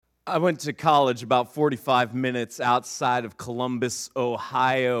I went to college about 45 minutes outside of Columbus,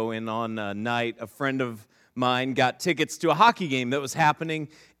 Ohio, and on a night, a friend of mine got tickets to a hockey game that was happening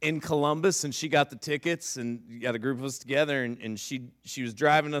in Columbus, and she got the tickets, and got a group of us together, and she was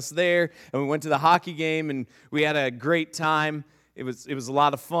driving us there, and we went to the hockey game, and we had a great time. It was a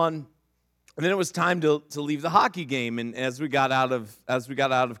lot of fun. And then it was time to leave the hockey game, and as we got out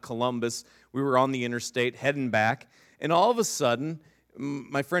of Columbus, we were on the interstate heading back, and all of a sudden,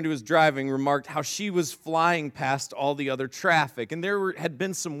 my friend who was driving remarked how she was flying past all the other traffic. And had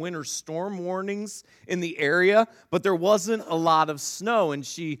been some winter storm warnings in the area, but there wasn't a lot of snow. And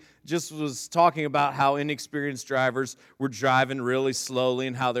she just was talking about how inexperienced drivers were driving really slowly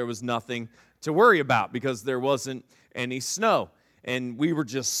and how there was nothing to worry about because there wasn't any snow. And we were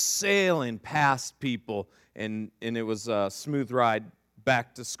just sailing past people, and it was a smooth ride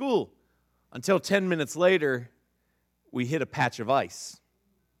back to school. Until 10 minutes later, we hit a patch of ice.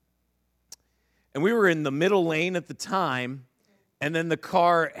 And we were in the middle lane at the time, and then the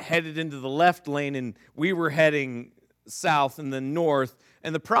car headed into the left lane, and we were heading south and then north,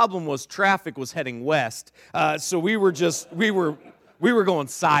 and the problem was traffic was heading west. So we were going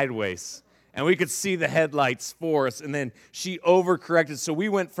sideways, and we could see the headlights for us, and then she overcorrected. So we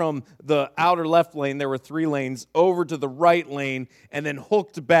went from the outer left lane, there were 3 lanes, over to the right lane, and then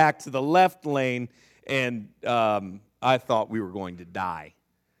hooked back to the left lane, and I thought we were going to die.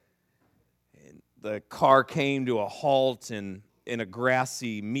 And the car came to a halt in a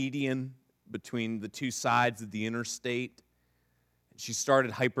grassy median between the 2 sides of the interstate. She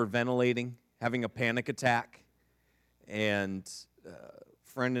started hyperventilating, having a panic attack. And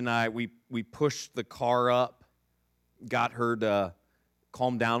friend and I, we pushed the car up, got her to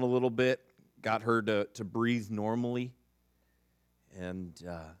calm down a little bit, got her to breathe normally. And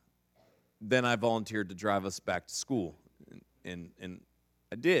then I volunteered to drive us back to school, and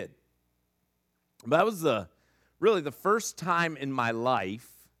I did. But that was really the first time in my life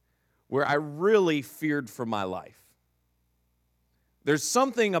where I really feared for my life. There's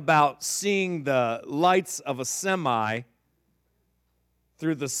something about seeing the lights of a semi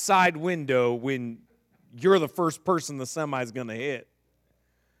through the side window when you're the first person the semi is going to hit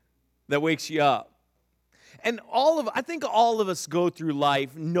that wakes you up. And I think all of us go through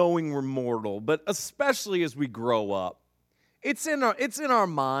life knowing we're mortal, but especially as we grow up. It's in our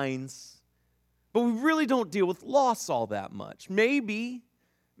minds, but we really don't deal with loss all that much. Maybe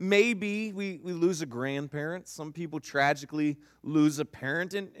we lose a grandparent. Some people tragically lose a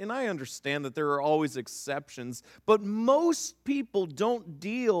parent, and I understand that there are always exceptions, but most people don't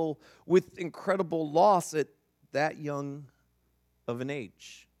deal with incredible loss at that young of an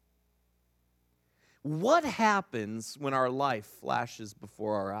age. What happens when our life flashes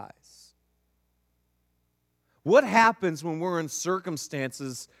before our eyes? What happens when we're in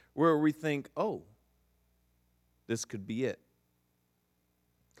circumstances where we think, oh, this could be it?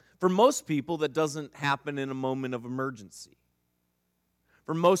 For most people, that doesn't happen in a moment of emergency.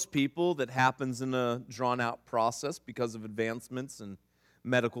 For most people, that happens in a drawn-out process because of advancements in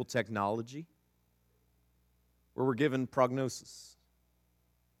medical technology, where we're given prognosis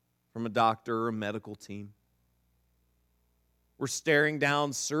from a doctor or a medical team. We're staring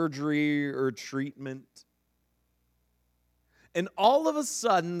down surgery or treatment. And all of a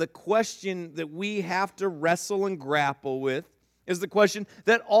sudden, the question that we have to wrestle and grapple with is the question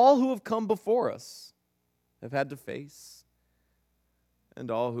that all who have come before us have had to face, and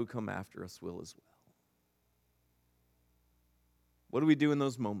all who come after us will as well. What do we do in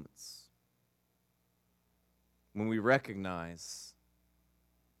those moments when we recognize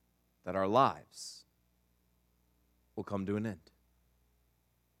that our lives will come to an end?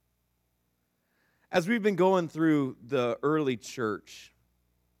 As we've been going through the early church,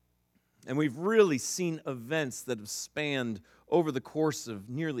 and we've really seen events that have spanned over the course of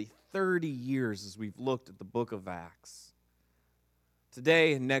nearly 30 years as we've looked at the book of Acts.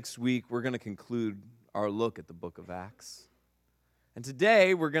 Today and next week, we're going to conclude our look at the book of Acts. And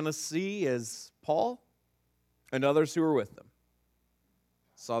today, we're going to see as Paul and others who were with them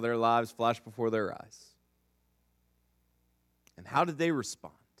saw their lives flash before their eyes. And how did they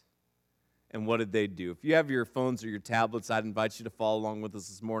respond? And what did they do? If you have your phones or your tablets, I'd invite you to follow along with us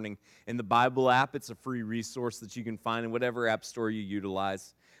this morning in the Bible app. It's a free resource that you can find in whatever app store you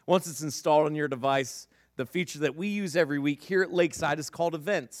utilize. Once it's installed on your device, the feature that we use every week here at Lakeside is called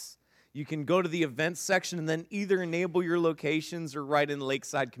Events. You can go to the events section and then either enable your locations or write in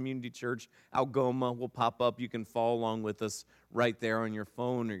Lakeside Community Church. Algoma will pop up. You can follow along with us right there on your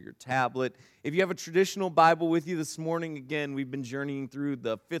phone or your tablet. If you have a traditional Bible with you this morning, again, we've been journeying through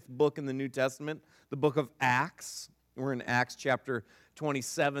the 5th book in the New Testament, the book of Acts. We're in Acts chapter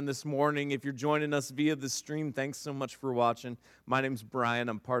 27 this morning. If you're joining us via the stream, thanks so much for watching. My name's Brian.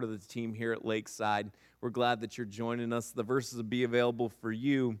 I'm part of the team here at Lakeside. We're glad that you're joining us. The verses will be available for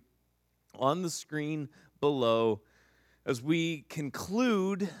you on the screen below as we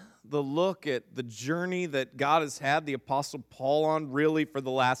conclude the look at the journey that God has had the Apostle Paul on really for the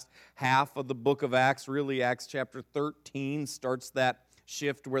last half of the book of Acts. Really, Acts chapter 13 starts that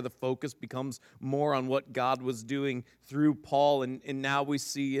shift where the focus becomes more on what God was doing through Paul, and now we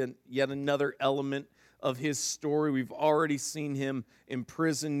see yet another element of his story. We've already seen him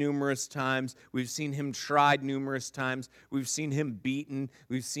imprisoned numerous times. We've seen him tried numerous times. We've seen him beaten.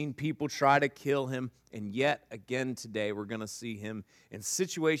 We've seen people try to kill him, and yet again today we're going to see him in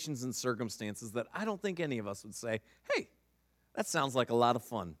situations and circumstances that I don't think any of us would say, hey, that sounds like a lot of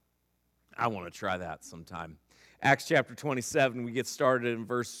fun. I want to try that sometime. Acts chapter 27, we get started in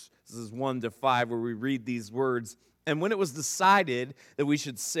verses 1 to 5 where we read these words. And when it was decided that we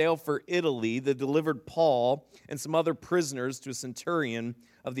should sail for Italy, they delivered Paul and some other prisoners to a centurion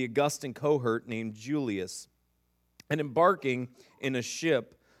of the Augustan cohort named Julius. And embarking in a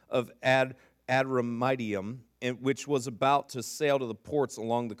ship of Adramyttium, which was about to sail to the ports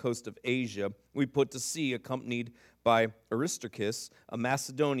along the coast of Asia, we put to sea accompanied by Aristarchus, a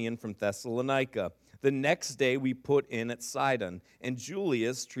Macedonian from Thessalonica. The next day we put in at Sidon, and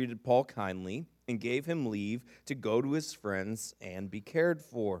Julius treated Paul kindly and gave him leave to go to his friends and be cared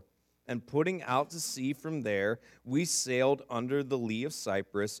for. And putting out to sea from there, we sailed under the lee of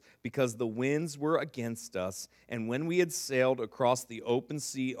Cyprus because the winds were against us. And when we had sailed across the open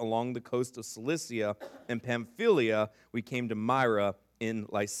sea along the coast of Cilicia and Pamphylia, we came to Myra in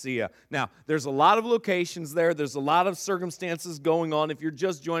Lycia. Now, there's a lot of locations there. There's a lot of circumstances going on. If you're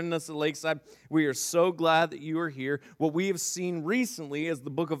just joining us at Lakeside, we are so glad that you are here. What we have seen recently as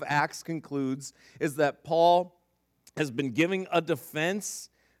the book of Acts concludes is that Paul has been giving a defense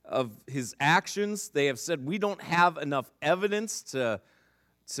of his actions. They have said, we don't have enough evidence to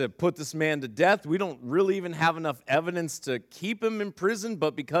put this man to death. We don't really even have enough evidence to keep him in prison,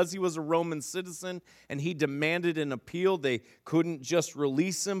 but because he was a Roman citizen and he demanded an appeal, they couldn't just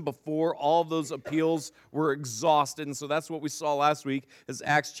release him before all those appeals were exhausted. And so that's what we saw last week as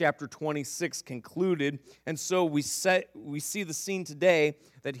Acts chapter 26 concluded. And so we see the scene today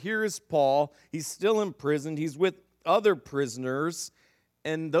that here is Paul. He's still imprisoned. He's with other prisoners,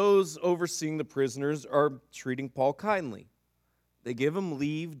 and those overseeing the prisoners are treating Paul kindly. They give him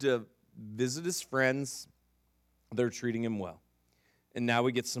leave to visit his friends. They're treating him well. And now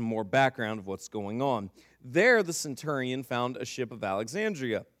we get some more background of what's going on. There, the centurion found a ship of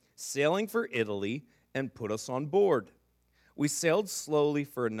Alexandria, sailing for Italy, and put us on board. We sailed slowly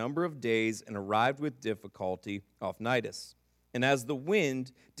for a number of days and arrived with difficulty off Cnidus. And as the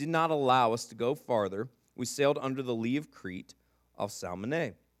wind did not allow us to go farther, we sailed under the lee of Crete off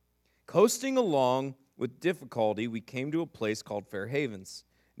Salmone. Coasting along with difficulty, we came to a place called Fair Havens,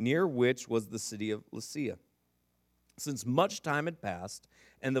 near which was the city of Lycia. Since much time had passed,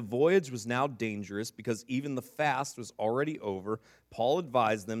 and the voyage was now dangerous because even the fast was already over, Paul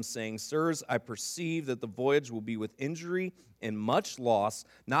advised them, saying, Sirs, I perceive that the voyage will be with injury and much loss,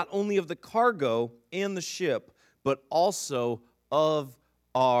 not only of the cargo and the ship, but also of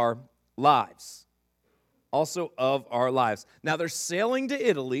our lives. Also of our lives. Now they're sailing to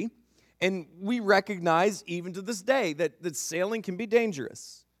Italy, and we recognize even to this day that sailing can be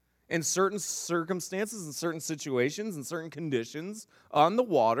dangerous. In certain circumstances, in certain situations, in certain conditions on the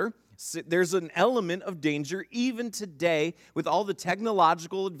water, there's an element of danger even today with all the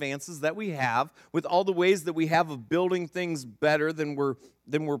technological advances that we have, with all the ways that we have of building things better than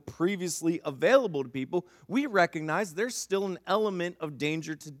were previously available to people. We recognize there's still an element of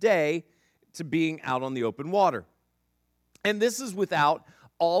danger today to being out on the open water. And this is without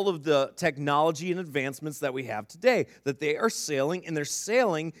all of the technology and advancements that we have today, that they are sailing, and they're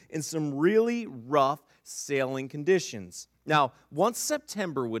sailing in some really rough sailing conditions. Now, once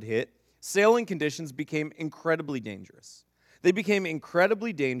September would hit, sailing conditions became incredibly dangerous. They became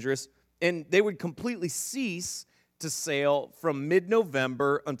incredibly dangerous, and they would completely cease to sail from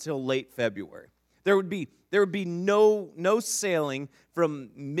mid-November until late February. There would be no sailing from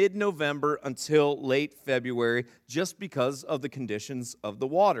mid-November until late February just because of the conditions of the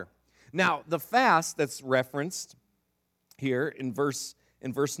water. Now, the fast that's referenced here in verse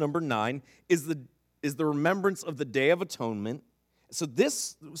number 9 is the remembrance of the Day of Atonement. So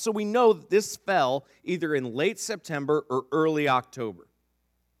we know that this fell either in late September or early October.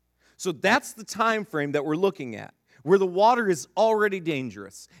 So that's the time frame that we're looking at, where the water is already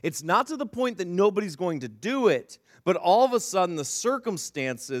dangerous. It's not to the point that nobody's going to do it, but all of a sudden the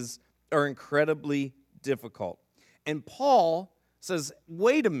circumstances are incredibly difficult. And Paul says,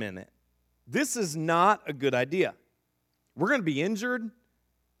 wait a minute, this is not a good idea. We're going to be injured.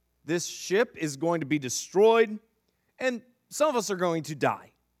 This ship is going to be destroyed. And some of us are going to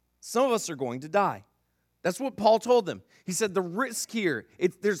die. Some of us are going to die. That's what Paul told them. He said the risk here,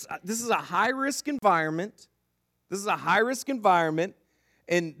 this is a high-risk environment. This is a high-risk environment,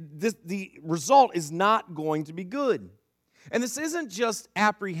 and the result is not going to be good. And this isn't just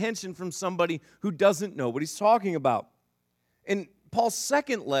apprehension from somebody who doesn't know what he's talking about. In Paul's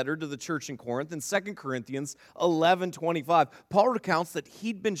second letter to the church in Corinth, in 2 Corinthians 11:25, Paul recounts that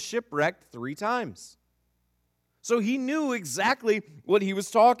he'd been shipwrecked 3 times. So he knew exactly what he was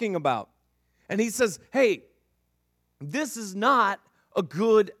talking about. And he says, hey, this is not a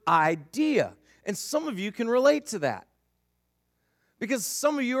good idea. And some of you can relate to that. Because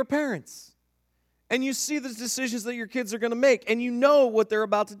some of you are parents. And you see the decisions that your kids are going to make. And you know what they're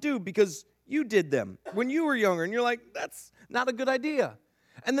about to do because you did them when you were younger. And you're like, that's not a good idea.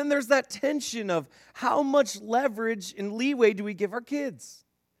 And then there's that tension of how much leverage and leeway do we give our kids?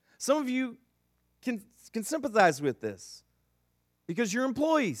 Some of you can sympathize with this because you're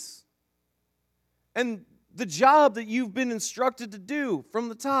employees. And the job that you've been instructed to do from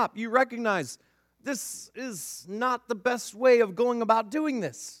the top, you recognize this is not the best way of going about doing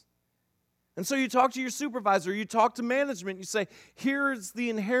this. And so you talk to your supervisor, you talk to management, you say, here's the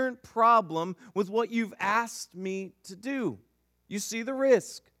inherent problem with what you've asked me to do. You see the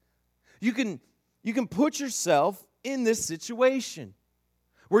risk. You can put yourself in this situation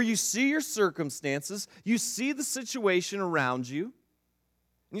where you see your circumstances, you see the situation around you,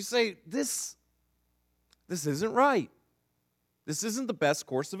 and you say, this isn't right. This isn't the best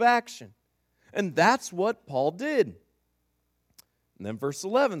course of action. And that's what Paul did. And then verse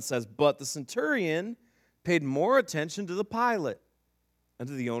 11 says, but the centurion paid more attention to the pilot and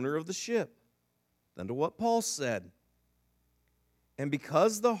to the owner of the ship than to what Paul said. And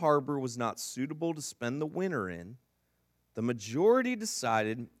because the harbor was not suitable to spend the winter in, the majority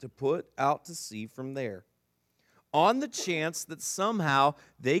decided to put out to sea from there, on the chance that somehow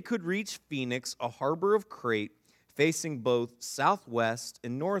they could reach Phoenix, a harbor of Crete, facing both southwest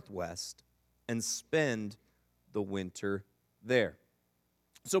and northwest, and spend the winter there.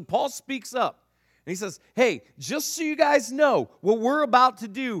 So Paul speaks up, and he says, hey, just so you guys know, what we're about to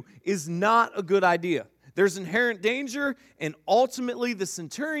do is not a good idea. There's inherent danger, and ultimately the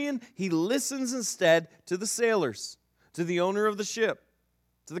centurion, he listens instead to the sailors, to the owner of the ship,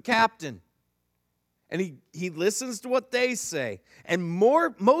 to the captain. And he listens to what they say. And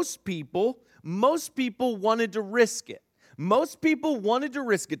most people wanted to risk it. Most people wanted to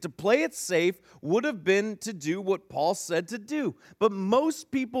risk it. To play it safe would have been to do what Paul said to do. But most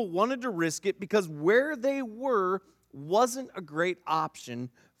people wanted to risk it because where they were wasn't a great option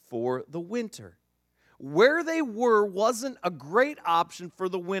for the winter. Where they were wasn't a great option for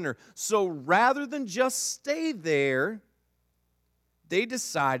the winter. So rather than just stay there, they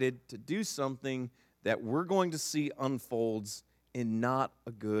decided to do something that we're going to see unfolds in not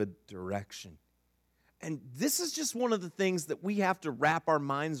a good direction. And this is just one of the things that we have to wrap our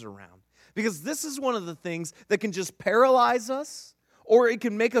minds around. Because this is one of the things that can just paralyze us, or it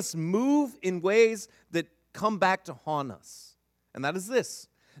can make us move in ways that come back to haunt us. And that is this.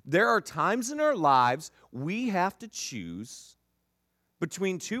 There are times in our lives we have to choose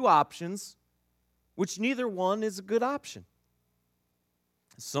between 2 options, which neither one is a good option.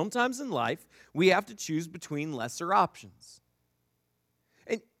 Sometimes in life, we have to choose between lesser options.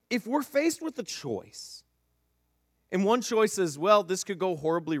 And if we're faced with a choice, and one choice is, well, this could go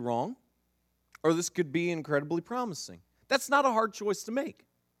horribly wrong, or this could be incredibly promising. That's not a hard choice to make.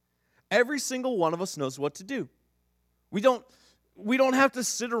 Every single one of us knows what to do. We don't have to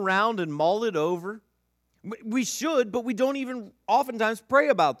sit around and mull it over. We should, but we don't even oftentimes pray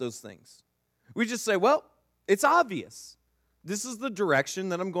about those things. We just say, well, it's obvious. This is the direction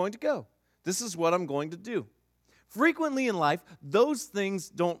that I'm going to go. This is what I'm going to do. Frequently in life, those things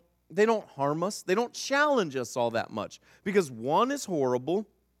don't harm us. They don't challenge us all that much because one is horrible,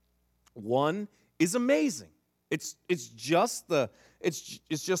 one is amazing. It's just the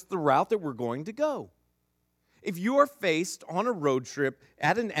route that we're going to go. If you are faced on a road trip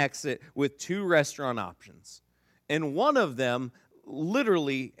at an exit with 2 restaurant options, and one of them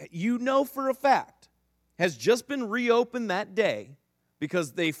literally, you know for a fact, has just been reopened that day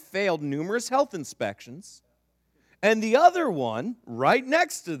because they failed numerous health inspections, and the other one, right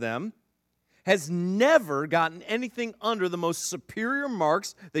next to them, has never gotten anything under the most superior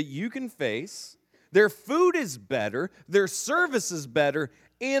marks that you can face. Their food is better, their service is better,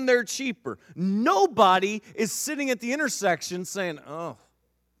 and they're cheaper. Nobody is sitting at the intersection saying, oh,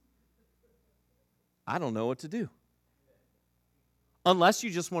 I don't know what to do. unless you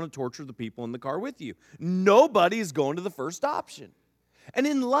just want to torture the people in the car with you. Nobody's going to the first option. And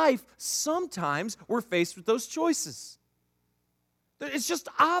in life, sometimes we're faced with those choices. It's just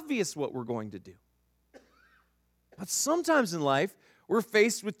obvious what we're going to do. But sometimes in life, we're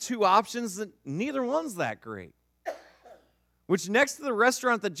faced with two options that neither one's that great. Which next to the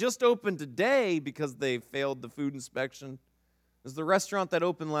restaurant that just opened today because they failed the food inspection is the restaurant that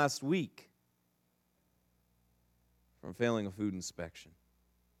opened last week from failing a food inspection.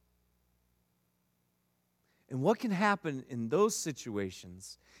 And what can happen in those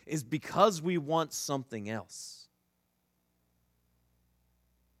situations is because we want something else,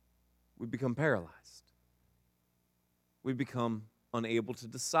 we become paralyzed. We become unable to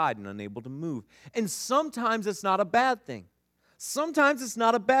decide and unable to move. And sometimes it's not a bad thing. Sometimes it's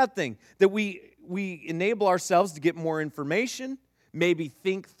not a bad thing that we enable ourselves to get more information, maybe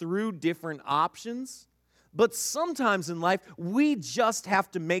think through different options. But sometimes in life, we just have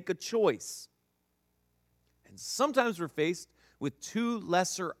to make a choice. And sometimes we're faced with two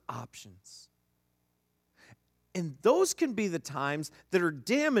lesser options. And those can be the times that are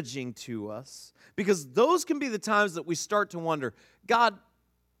damaging to us, because those can be the times that we start to wonder, God,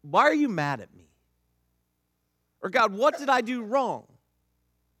 why are you mad at me? Or God, what did I do wrong?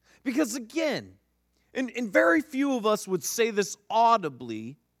 Because again, and very few of us would say this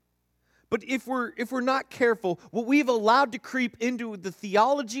audibly, but if we're not careful, what we've allowed to creep into the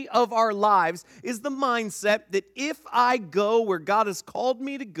theology of our lives is the mindset that if I go where God has called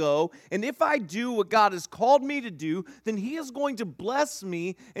me to go, and if I do what God has called me to do, then He is going to bless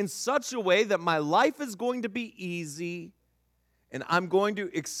me in such a way that my life is going to be easy, and I'm going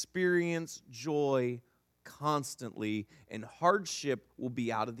to experience joy constantly, and hardship will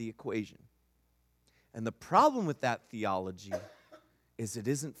be out of the equation. And the problem with that theology is it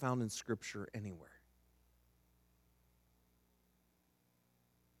isn't found in Scripture anywhere.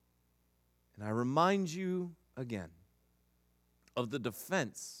 And I remind you again of the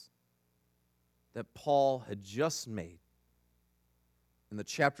defense that Paul had just made in the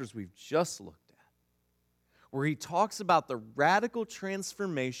chapters we've just looked at, where he talks about the radical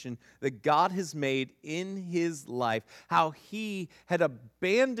transformation that God has made in his life, how he had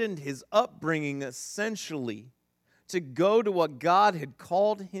abandoned his upbringing essentially to go to what God had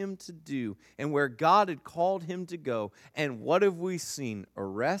called him to do and where God had called him to go. And what have we seen?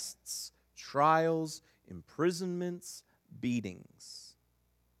 Arrests, trials, imprisonments, beatings.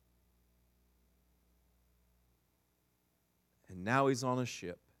 And now he's on a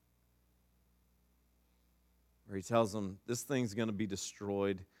ship where he tells them, this thing's going to be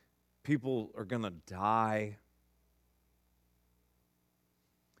destroyed. People are going to die.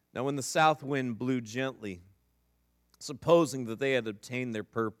 Now when the south wind blew gently, supposing that they had obtained their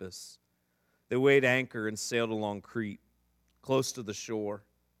purpose, they weighed anchor and sailed along Crete, close to the shore.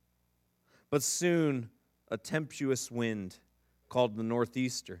 But soon a tempestuous wind, called the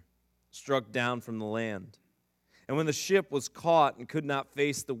northeaster, struck down from the land. And when the ship was caught and could not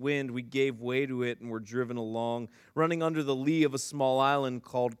face the wind, we gave way to it and were driven along, running under the lee of a small island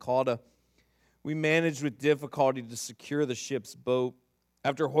called Cauda. We managed with difficulty to secure the ship's boat.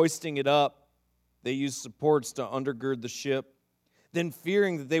 After hoisting it up, they used supports to undergird the ship. Then,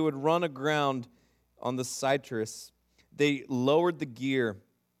 fearing that they would run aground on the Citrus, they lowered the gear,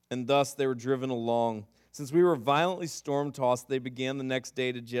 and thus they were driven along. Since we were violently storm-tossed, they began the next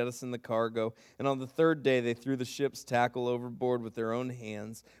day to jettison the cargo. And on the third day, they threw the ship's tackle overboard with their own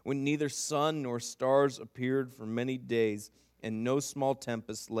hands, when neither sun nor stars appeared for many days, and no small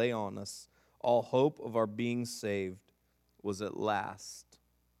tempest lay on us. All hope of our being saved was at last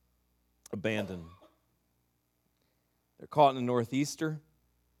abandoned. They're caught in the northeaster.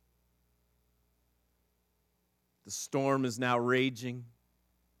 The storm is now raging.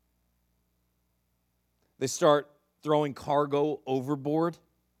 They start throwing cargo overboard.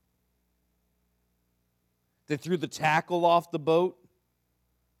 They threw the tackle off the boat.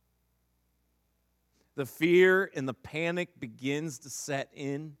 The fear and the panic begins to set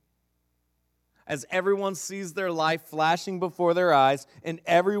in as everyone sees their life flashing before their eyes and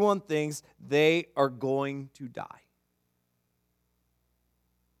everyone thinks they are going to die.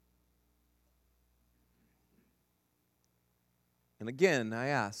 And again, I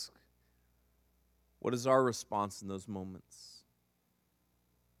ask, what is our response in those moments?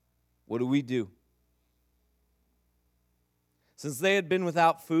 What do we do? Since they had been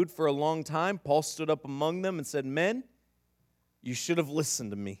without food for a long time, Paul stood up among them and said, "Men, you should have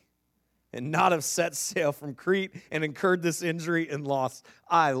listened to me and not have set sail from Crete and incurred this injury and loss."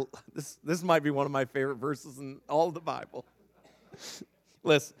 This might be one of my favorite verses in all of the Bible.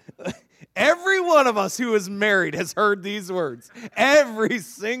 Listen, Every one of us who is married has heard these words. Every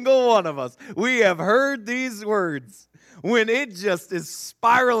single one of us. We have heard these words when it just is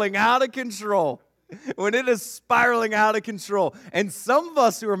spiraling out of control. When it is spiraling out of control. And some of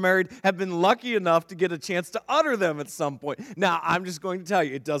us who are married have been lucky enough to get a chance to utter them at some point. Now, I'm just going to tell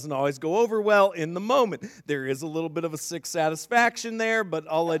you, it doesn't always go over well in the moment. There is a little bit of a sick satisfaction there, but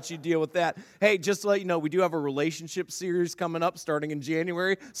I'll let you deal with that. Hey, just to let you know, we do have a relationship series coming up starting in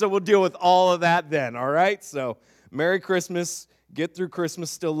January, so we'll deal with all of that then, all right? So, Merry Christmas. Get through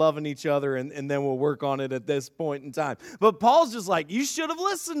Christmas still loving each other, and then we'll work on it at this point in time. But Paul's just like, you should have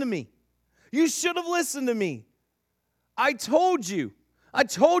listened to me. You should have listened to me. I told you. I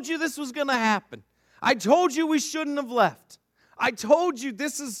told you this was going to happen. I told you we shouldn't have left. I told you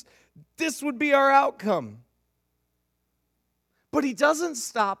this would be our outcome. But he doesn't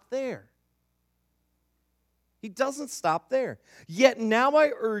stop there. He doesn't stop there. Yet now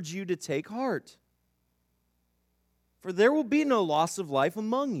I urge you to take heart. For there will be no loss of life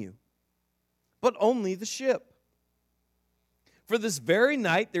among you, but only the ship. For this very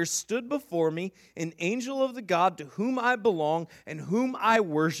night there stood before me an angel of the God to whom I belong and whom I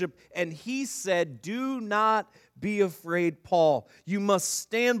worship, and he said, do not be afraid, Paul. You must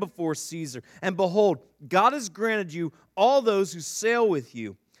stand before Caesar. And behold, God has granted you all those who sail with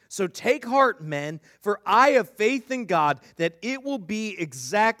you. So take heart, men, for I have faith in God that it will be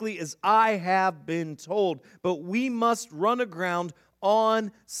exactly as I have been told. But we must run aground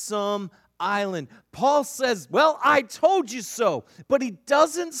on some island. Paul says, well, I told you so. But he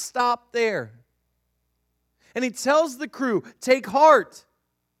doesn't stop there. And he tells the crew, take heart.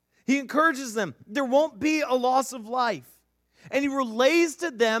 He encourages them. There won't be a loss of life. And he relays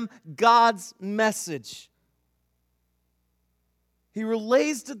to them God's message. He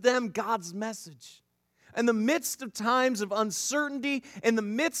relays to them God's message. In the midst of times of uncertainty, in the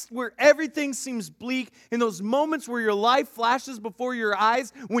midst where everything seems bleak, in those moments where your life flashes before your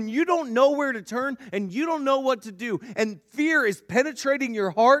eyes, when you don't know where to turn and you don't know what to do, and fear is penetrating your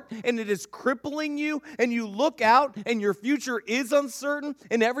heart and it is crippling you, and you look out and your future is uncertain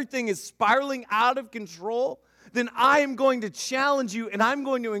and everything is spiraling out of control, then I am going to challenge you and I'm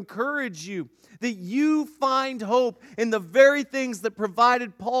going to encourage you that you find hope in the very things that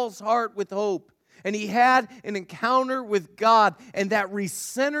provided Paul's heart with hope. And he had an encounter with God, and that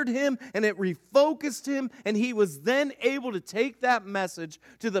recentered him, and it refocused him, and he was then able to take that message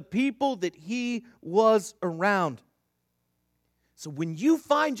to the people that he was around. So when you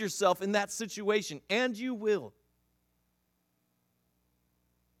find yourself in that situation, and you will,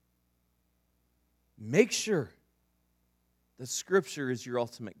 make sure that Scripture is your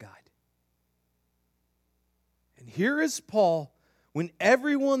ultimate guide. And here is Paul when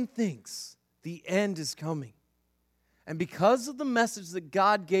everyone thinks the end is coming. And because of the message that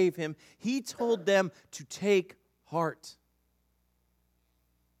God gave him, he told them to take heart.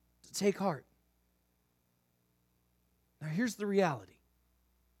 To take heart. Now here's the reality.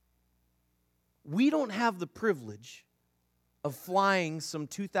 We don't have the privilege of flying some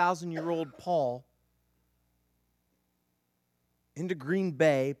 2,000-year-old Paul into Green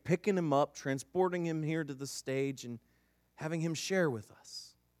Bay, picking him up, transporting him here to the stage, and having him share with us.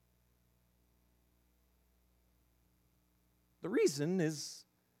 The reason is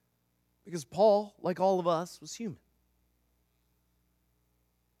because Paul, like all of us, was human.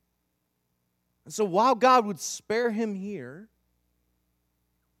 And so while God would spare him here,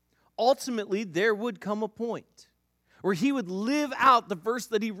 ultimately there would come a point where he would live out the verse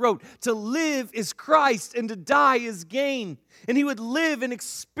that he wrote. To live is Christ and to die is gain. And he would live and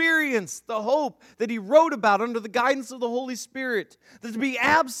experience the hope that he wrote about under the guidance of the Holy Spirit. That to be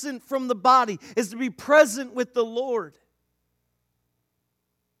absent from the body is to be present with the Lord.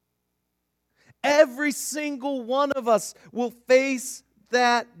 Every single one of us will face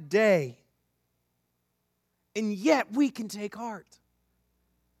that day. And yet we can take heart.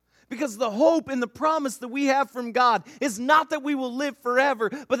 Because the hope and the promise that we have from God is not that we will live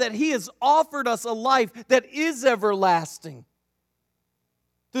forever, but that He has offered us a life that is everlasting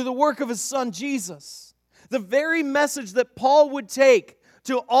through the work of His Son Jesus. The very message that Paul would take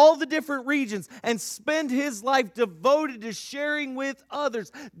to all the different regions and spend his life devoted to sharing with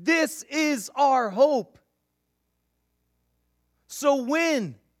others. This is our hope. So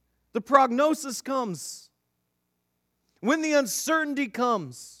when the prognosis comes, when the uncertainty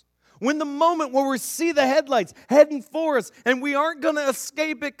comes, when the moment where we see the headlights heading for us and we aren't going to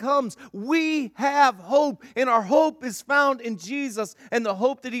escape it comes, we have hope. And our hope is found in Jesus and the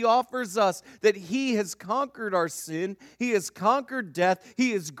hope that He offers us, that He has conquered our sin, He has conquered death,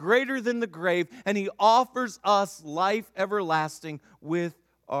 He is greater than the grave, and He offers us life everlasting with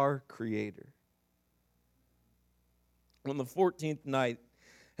our Creator. When the 14th night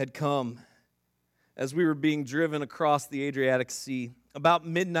had come, as we were being driven across the Adriatic Sea, about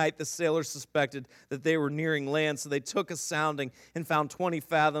midnight the sailors suspected that they were nearing land, so they took a sounding and found 20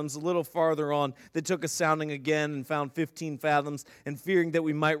 fathoms. A little farther on, they took a sounding again and found 15 fathoms, and fearing that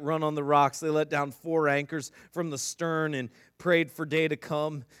we might run on the rocks, they let down 4 anchors from the stern and prayed for day to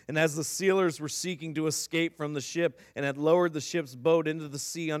come. And as the sailors were seeking to escape from the ship and had lowered the ship's boat into the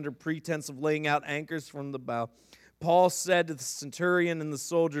sea under pretense of laying out anchors from the bow, Paul said to the centurion and the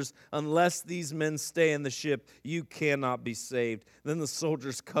soldiers, "Unless these men stay in the ship, you cannot be saved." Then the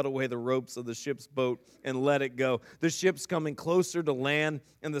soldiers cut away the ropes of the ship's boat and let it go. The ship's coming closer to land,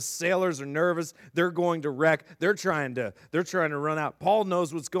 and the sailors are nervous. They're going to wreck. They're trying to run out. Paul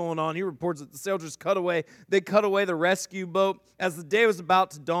knows what's going on. He reports that the sailors cut away the rescue boat. As the day was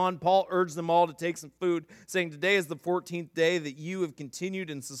about to dawn, Paul urged them all to take some food, saying, "Today is the 14th day that you have continued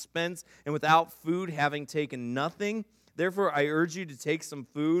in suspense and without food, having taken nothing. Therefore, I urge you to take some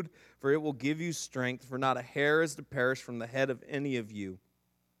food, for it will give you strength, for not a hair is to perish from the head of any of you."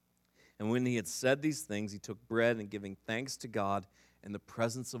 And when he had said these things, he took bread, and giving thanks to God in the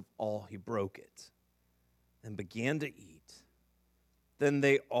presence of all, he broke it and began to eat. Then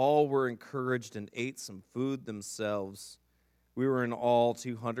they all were encouraged and ate some food themselves. We were in all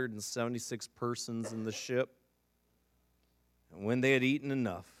 276 persons in the ship. And when they had eaten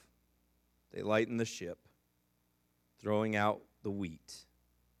enough, they lightened the ship, throwing out the wheat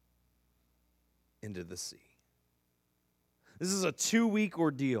into the sea. This is a 2-week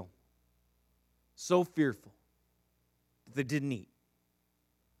ordeal. So fearful that they didn't eat.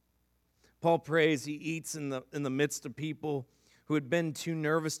 Paul prays. He eats in the midst of people who had been too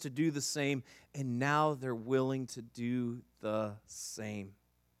nervous to do the same, and now they're willing to do the same.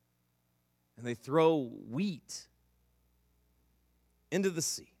 And they throw wheat into the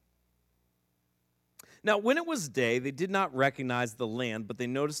sea. Now, when it was day, they did not recognize the land, but they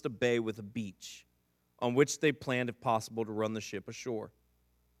noticed a bay with a beach, on which they planned, if possible, to run the ship ashore.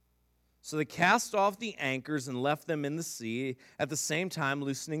 So they cast off the anchors and left them in the sea, at the same time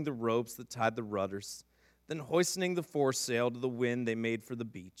loosening the ropes that tied the rudders. Then hoisting the foresail to the wind, they made for the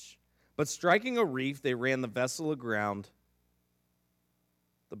beach. But striking a reef, they ran the vessel aground.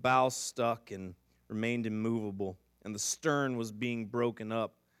 The bow stuck and remained immovable, and the stern was being broken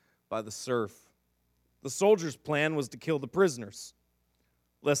up by the surf. The soldiers' plan was to kill the prisoners,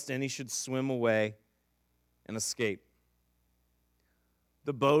 lest any should swim away and escape.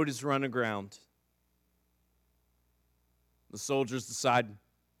 The boat is run aground. The soldiers decide,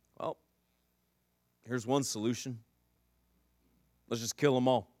 well, here's one solution. Let's just kill them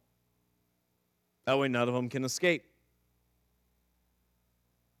all. That way none of them can escape.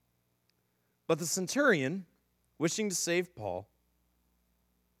 But the centurion, wishing to save Paul,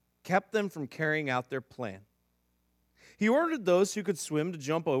 kept them from carrying out their plan. He ordered those who could swim to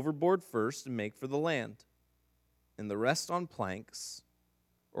jump overboard first and make for the land, and the rest on planks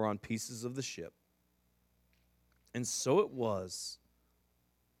or on pieces of the ship. And so it was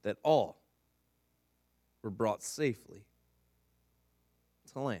that all were brought safely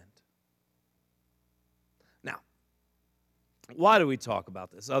to land. Now, why do we talk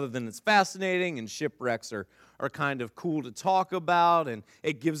about this? Other than it's fascinating and shipwrecks are kind of cool to talk about and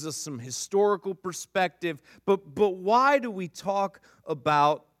it gives us some historical perspective. But why do we talk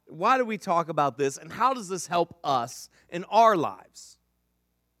about this, and how does this help us in our lives?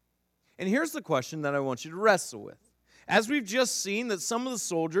 And here's the question that I want you to wrestle with. As we've just seen that some of the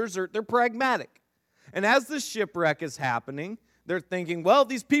soldiers they're pragmatic. And as this shipwreck is happening, they're thinking, well,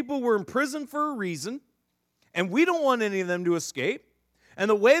 these people were in prison for a reason, and we don't want any of them to escape. And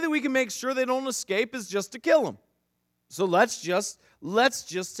the way that we can make sure they don't escape is just to kill them. So let's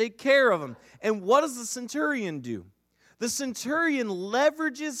just take care of them. And what does the centurion do? The centurion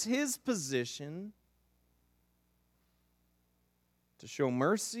leverages his position to show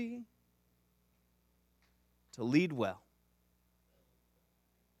mercy, to lead well,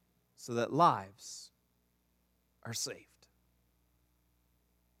 so that lives are saved.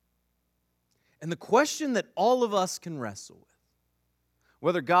 And the question that all of us can wrestle with,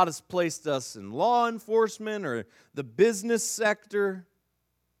 whether God has placed us in law enforcement or the business sector,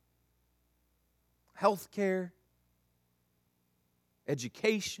 healthcare,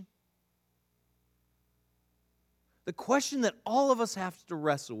 education, the question that all of us have to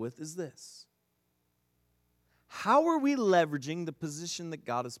wrestle with is this: how are we leveraging the position that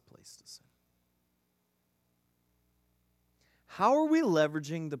God has placed us in? How are we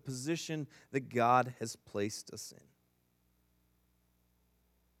leveraging the position that God has placed us in?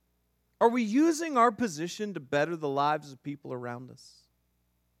 Are we using our position to better the lives of people around us?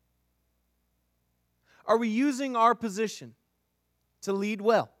 Are we using our position to lead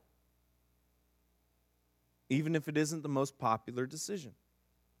well? Even if it isn't the most popular decision.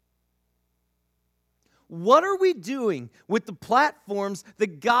 What are we doing with the platforms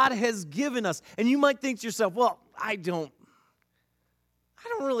that God has given us? And you might think to yourself, well, I don't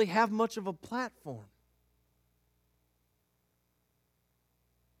really have much of a platform.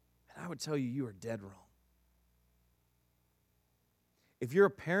 And I would tell you, you are dead wrong. If you're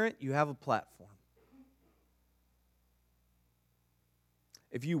a parent, you have a platform.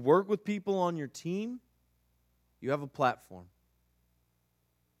 If you work with people on your team, you have a platform.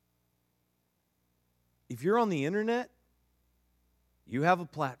 If you're on the internet, you have a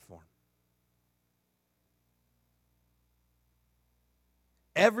platform.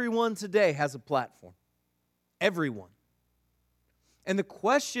 Everyone today has a platform. Everyone. And the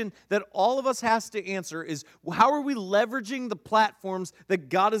question that all of us has to answer is, how are we leveraging the platforms that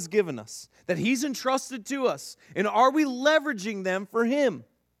God has given us, that He's entrusted to us? And are we leveraging them for Him?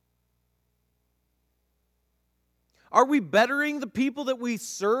 Are we bettering the people that we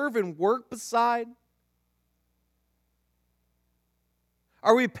serve and work beside?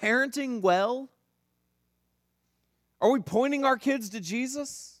 Are we parenting well? Are we pointing our kids to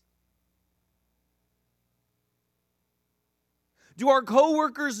Jesus? Do our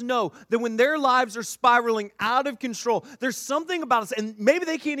coworkers know that when their lives are spiraling out of control, there's something about us, and maybe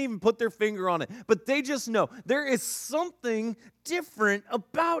they can't even put their finger on it, but they just know there is something different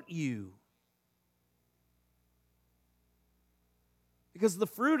about you? Because the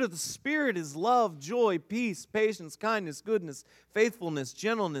fruit of the Spirit is love, joy, peace, patience, kindness, goodness, faithfulness,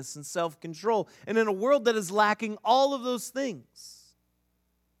 gentleness, and self-control. And in a world that is lacking all of those things,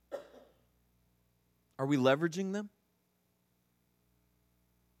 are we leveraging them?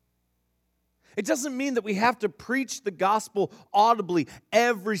 It doesn't mean that we have to preach the gospel audibly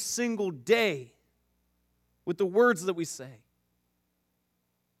every single day with the words that we say.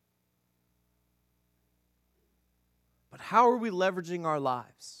 But how are we leveraging our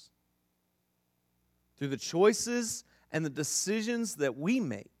lives? Through the choices and the decisions that we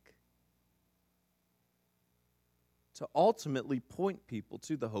make to ultimately point people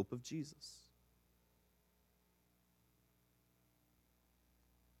to the hope of Jesus.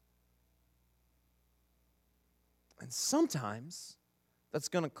 And sometimes that's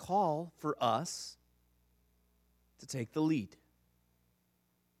going to call for us to take the lead.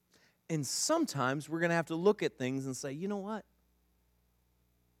 And sometimes we're going to have to look at things and say, you know what?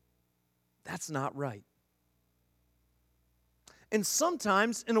 That's not right. And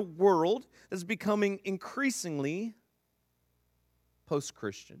sometimes in a world that's becoming increasingly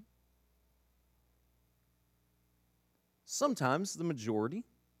post-Christian, sometimes the majority,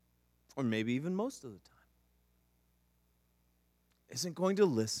 or maybe even most of the time, isn't going to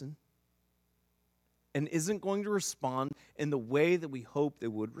listen and isn't going to respond in the way that we hope they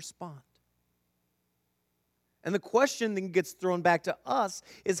would respond. And the question then gets thrown back to us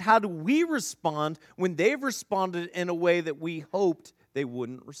is, how do we respond when they've responded in a way that we hoped they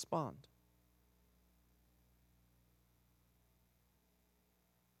wouldn't respond?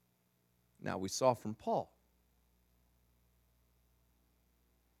 Now, we saw from Paul.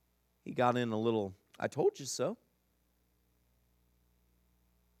 He got in a little, I told you so.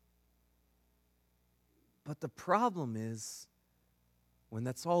 But the problem is when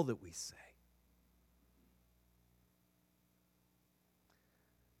that's all that we say.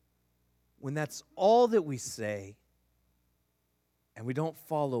 When that's all that we say and we don't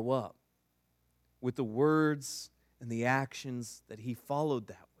follow up with the words and the actions that he followed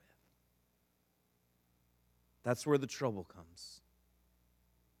that with, that's where the trouble comes.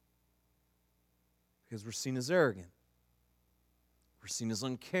 Because we're seen as arrogant. We're seen as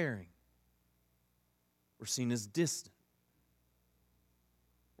uncaring. We're seen as distant.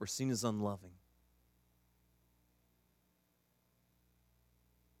 We're seen as unloving.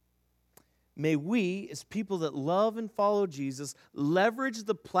 May we, as people that love and follow Jesus, leverage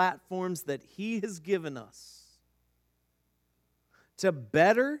the platforms that He has given us to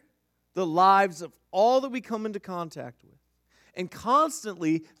better the lives of all that we come into contact with. And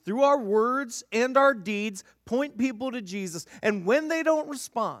constantly, through our words and our deeds, point people to Jesus. And when they don't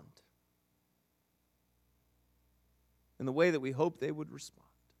respond in the way that we hope they would respond,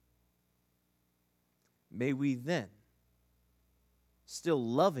 may we then still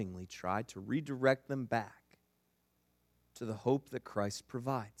lovingly try to redirect them back to the hope that Christ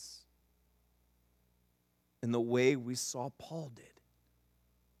provides in the way we saw Paul did.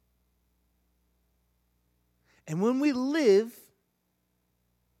 And when we live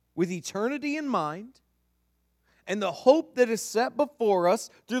with eternity in mind and the hope that is set before us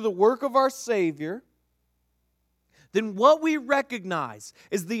through the work of our Savior, then what we recognize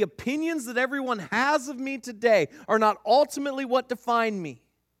is the opinions that everyone has of me today are not ultimately what define me.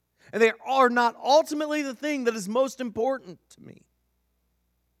 And they are not ultimately the thing that is most important to me.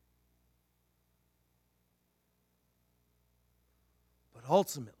 But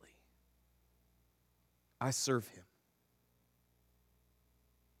ultimately, I serve Him.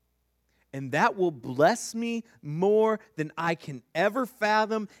 And that will bless me more than I can ever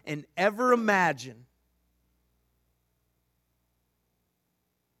fathom and ever imagine.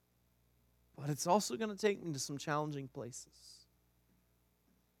 But it's also going to take me to some challenging places.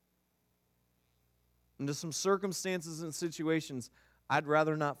 Into some circumstances and situations I'd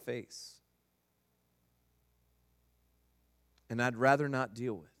rather not face. And I'd rather not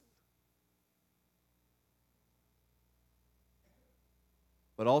deal with.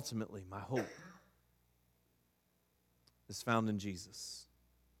 But ultimately, my hope is found in Jesus.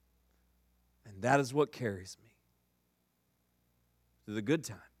 And that is what carries me through the good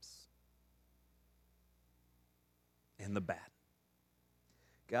times and the bad.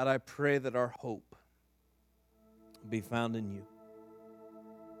 God, I pray that our hope will be found in you.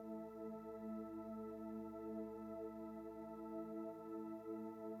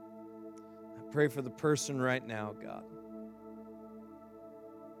 I pray for the person right now, God,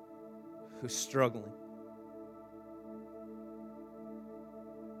 who's struggling.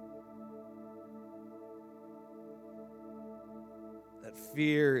 That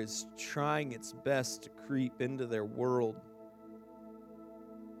fear is trying its best to creep into their world.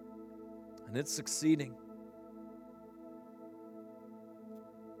 And it's succeeding.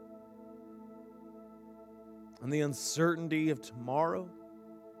 And the uncertainty of tomorrow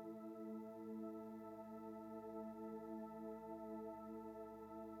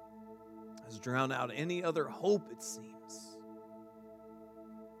has drowned out any other hope, it seems.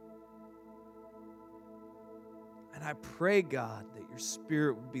 And I pray, God, that your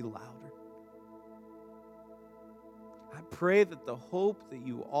Spirit would be louder. I pray that the hope that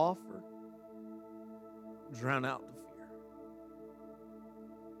you offer drown out the fear.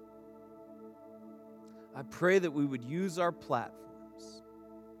 I pray that we would use our platforms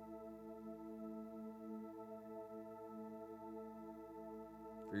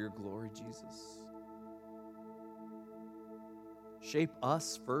for your glory, Jesus. Shape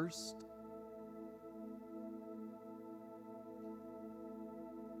us first,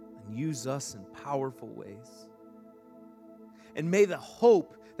 and use us in powerful ways. And may the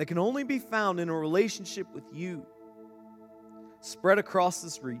hope that can only be found in a relationship with you spread across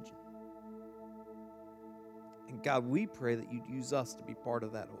this region. And God, we pray that you'd use us to be part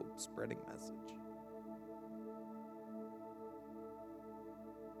of that hope-spreading message.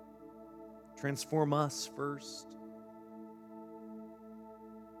 Transform us first.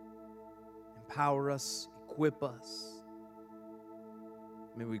 Empower us, equip us.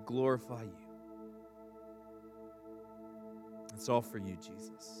 May we glorify you. It's all for you,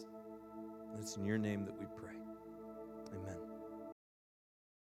 Jesus. It's in your name that we pray. Amen.